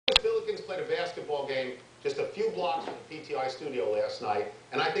Billikens played a basketball game just a few blocks from the PTI studio last night,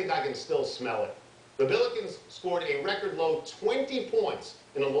 and I think I can still smell it. The Billikens scored a record-low 20 points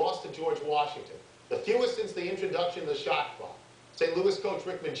in a loss to George Washington, the fewest since the introduction of the shot clock. St. Louis coach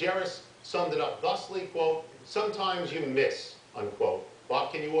Rick Majerus summed it up thusly, quote, "Sometimes you miss," unquote.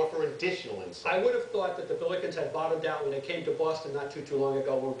 Bob, can you offer additional insight? I would have thought that the Billikens had bottomed out when they came to Boston not too long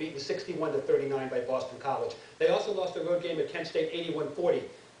ago. We were beaten 61-39 by Boston College. They also lost a road game at Kent State 81-40.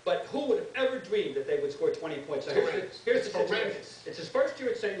 But who would have ever dreamed that they would score 20 points? So here's the situation. It's his first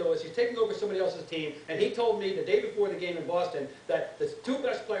year at St. Louis. He's taking over somebody else's team, and he told me the day before the game in Boston that the two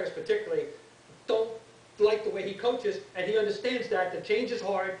best players particularly don't like the way he coaches, and he understands that change is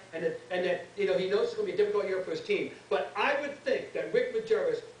hard, and that he knows it's going to be a difficult year for his team. But I would think that Rick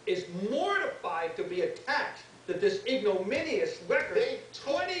Majerus is mortified to be attached to this ignominious record. They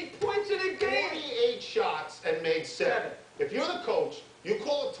 20 points in a game. 28 shots and made 7. If you're the coach, you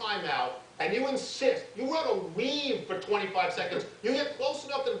call a timeout, and you insist. You run a weave for 25 seconds. You get close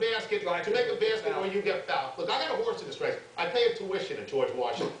enough to the basket to make a basket where you get fouled. Look, I got a horse in this race. I pay a tuition at George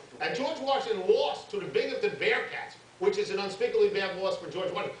Washington. And George Washington lost to the Binghamton Bearcats, which is an unspeakably bad loss for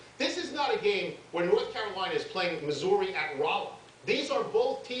George Washington. This is not a game where North Carolina is playing Missouri at Rolla. These are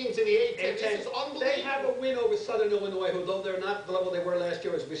both teams in the A-10. This is unbelievable. They have a win over Southern Illinois, who, though they're not the level they were last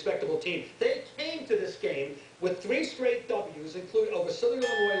year, is a respectable team. They came to this game with 3 straight W's, including over Southern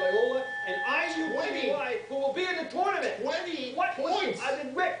Illinois, Loyola, and IU, who will be in the tournament. 20 points. I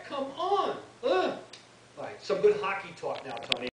said, Rick, come on. All right, some good hockey talk now, Tony.